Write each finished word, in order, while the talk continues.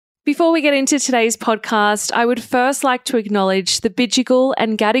Before we get into today's podcast, I would first like to acknowledge the Bidjigal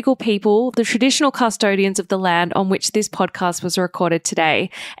and Gadigal people, the traditional custodians of the land on which this podcast was recorded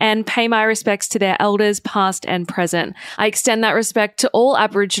today, and pay my respects to their elders past and present. I extend that respect to all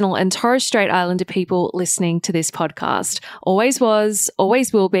Aboriginal and Torres Strait Islander people listening to this podcast. Always was,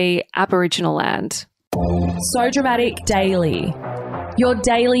 always will be Aboriginal land. So Dramatic Daily. Your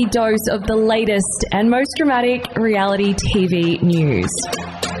daily dose of the latest and most dramatic reality TV news.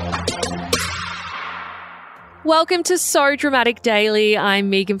 Welcome to So Dramatic Daily.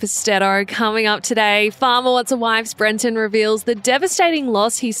 I'm Megan Festetto. Coming up today, Farmer Wants a Wife's Brenton reveals the devastating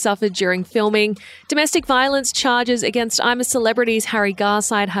loss he suffered during filming. Domestic violence charges against I'm a Celebrity's Harry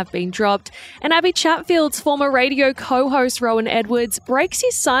Garside have been dropped. And Abbie Chatfield's former radio co-host Rowan Edwards breaks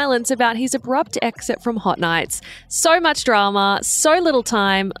his silence about his abrupt exit from Hot Nights. So much drama, so little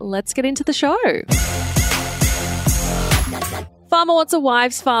time. Let's get into the show. Farmer Wants a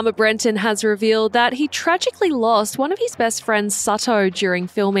Wife's Farmer Brenton has revealed that he tragically lost one of his best friends, Sutto, during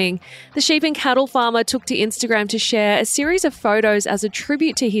filming. The sheep and cattle farmer took to Instagram to share a series of photos as a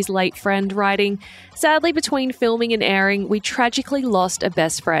tribute to his late friend, writing, "Sadly, between filming and airing, we tragically lost a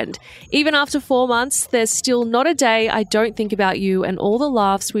best friend. Even after 4 months, there's still not a day I don't think about you and all the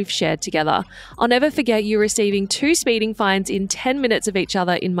laughs we've shared together. I'll never forget you receiving 2 speeding fines in 10 minutes of each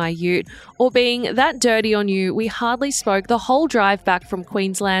other in my ute, or being that dirty on you we hardly spoke the whole drive back from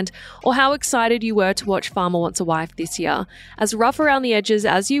Queensland, or how excited you were to watch Farmer Wants a Wife this year. As rough around the edges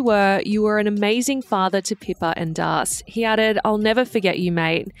as you were an amazing father to Pippa and Das." He added, "I'll never forget you,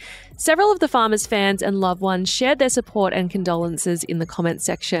 mate." Several of the farmer's fans and loved ones shared their support and condolences in the comments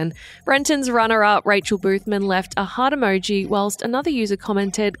section. Brenton's runner-up, Rachel Boothman, left a heart emoji, whilst another user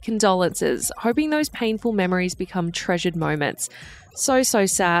commented, "Condolences, hoping those painful memories become treasured moments." So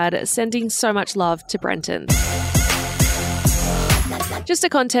sad. Sending so much love to Brenton. Just a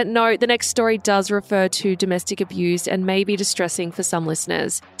content note, the next story does refer to domestic abuse and may be distressing for some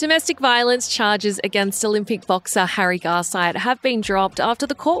listeners. Domestic violence charges against Olympic boxer Harry Garside have been dropped after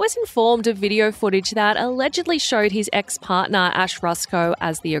the court was informed of video footage that allegedly showed his ex-partner Ash Rusko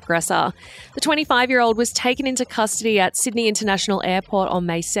as the aggressor. The 25-year-old was taken into custody at Sydney International Airport on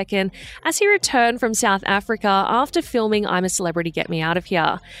May 2nd as he returned from South Africa after filming I'm a Celebrity, Get Me Out of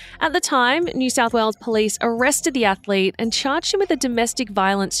Here. At the time, New South Wales police arrested the athlete and charged him with a domestic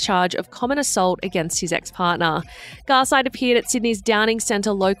violence charge of common assault against his ex-partner. Garside appeared at Sydney's Downing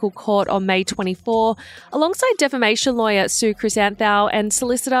Centre local court on May 24, alongside defamation lawyer Sue Chrysanthou and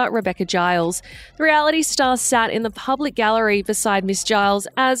solicitor Rebecca Giles. The reality star sat in the public gallery beside Miss Giles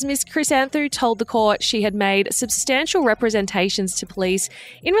as Miss Chrysanthou told the court she had made substantial representations to police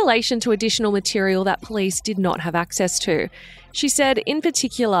in relation to additional material that police did not have access to. She said, in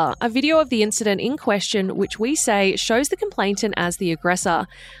particular, a video of the incident in question, which we say shows the complainant as the aggressor.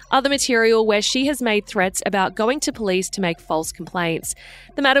 Other material where she has made threats about going to police to make false complaints.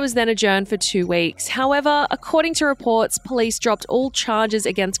 The matter was then adjourned for 2 weeks. However, according to reports, police dropped all charges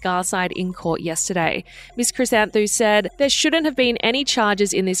against Garside in court yesterday. Ms. Chrysanthou said, "There shouldn't have been any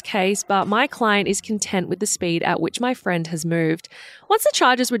charges in this case, but my client is content with the speed at which my friend has moved." Once the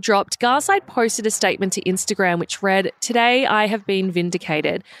charges were dropped, Garside posted a statement to Instagram which read, "Today I have been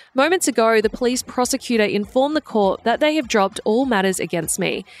vindicated. Moments ago, the police prosecutor informed the court that they have dropped all matters against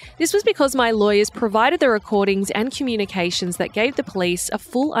me. This was because my lawyers provided the recordings and communications that gave the police a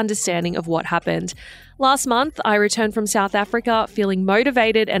full understanding of what happened. Last month, I returned from South Africa feeling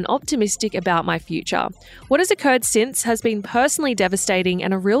motivated and optimistic about my future. What has occurred since has been personally devastating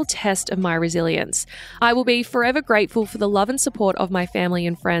and a real test of my resilience. I will be forever grateful for the love and support of my family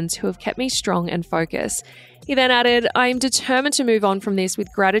and friends who have kept me strong and focused." He then added, "I am determined to move on from this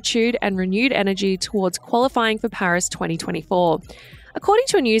with gratitude and renewed energy towards qualifying for Paris 2024. According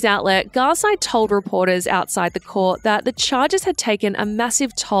to a news outlet, Garside told reporters outside the court that the charges had taken a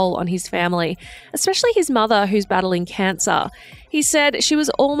massive toll on his family, especially his mother, who's battling cancer. He said she was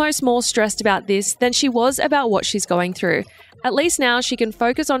almost more stressed about this than she was about what she's going through. At least now she can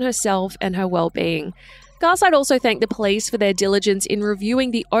focus on herself and her well-being. Garside also thanked the police for their diligence in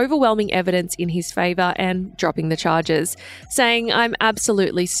reviewing the overwhelming evidence in his favour and dropping the charges, saying, "I'm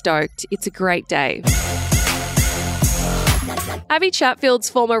absolutely stoked. It's a great day." Abbie Chatfield's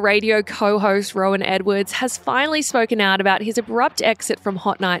former radio co-host Rowan Edwards has finally spoken out about his abrupt exit from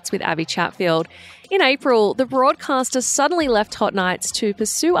Hot Nights with Abbie Chatfield. In April, the broadcaster suddenly left Hot Nights to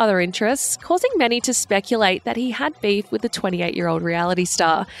pursue other interests, causing many to speculate that he had beef with the 28-year-old reality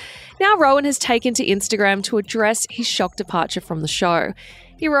star. Now Rowan has taken to Instagram to address his shock departure from the show.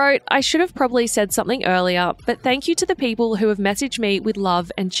 He wrote, "I should have probably said something earlier, but thank you to the people who have messaged me with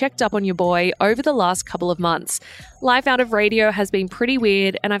love and checked up on your boy over the last couple of months. Life out of radio has been pretty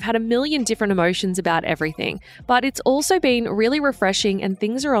weird and I've had a million different emotions about everything, but it's also been really refreshing and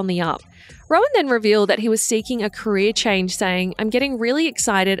things are on the up." Rowan then revealed that he was seeking a career change, saying, "I'm getting really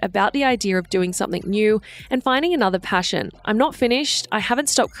excited about the idea of doing something new and finding another passion. I'm not finished, I haven't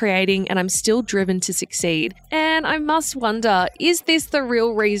stopped creating, and I'm still driven to succeed." And I must wonder, is this the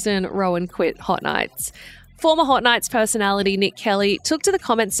real reason Rowan quit Hot Nights? Former Hot Nights personality Nick Kelly took to the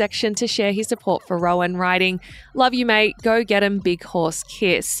comments section to share his support for Rowan, writing, "Love you, mate. Go get him. Big horse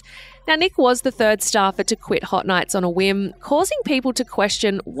kiss." Now, Nick was the third staffer to quit Hot Nights on a whim, causing people to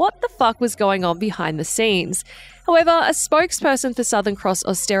question what the fuck was going on behind the scenes. However, a spokesperson for Southern Cross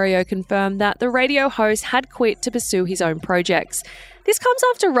Austereo confirmed that the radio host had quit to pursue his own projects. This comes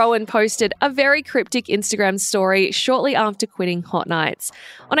after Rowan posted a very cryptic Instagram story shortly after quitting Hot Nights.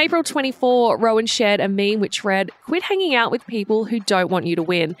 On April 24, Rowan shared a meme which read, "Quit hanging out with people who don't want you to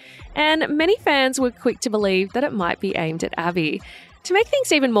win." And many fans were quick to believe that it might be aimed at Abbie. To make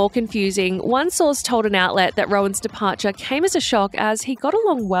things even more confusing, one source told an outlet that Rowan's departure came as a shock as he got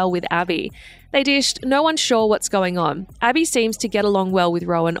along well with Abbie. They dished, "No one's sure what's going on. Abbie seems to get along well with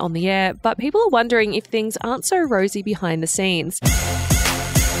Rowan on the air, but people are wondering if things aren't so rosy behind the scenes."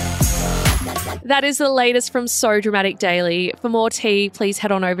 That is the latest from So Dramatic Daily. For more tea, please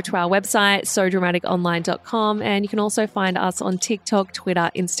head on over to our website, sodramaticonline.com, and you can also find us on TikTok, Twitter,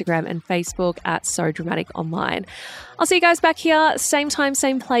 Instagram, and Facebook at So Dramatic Online. I'll see you guys back here, same time,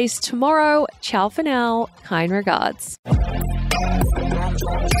 same place tomorrow. Ciao for now. Kind regards.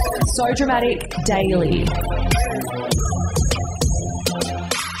 So Dramatic Daily.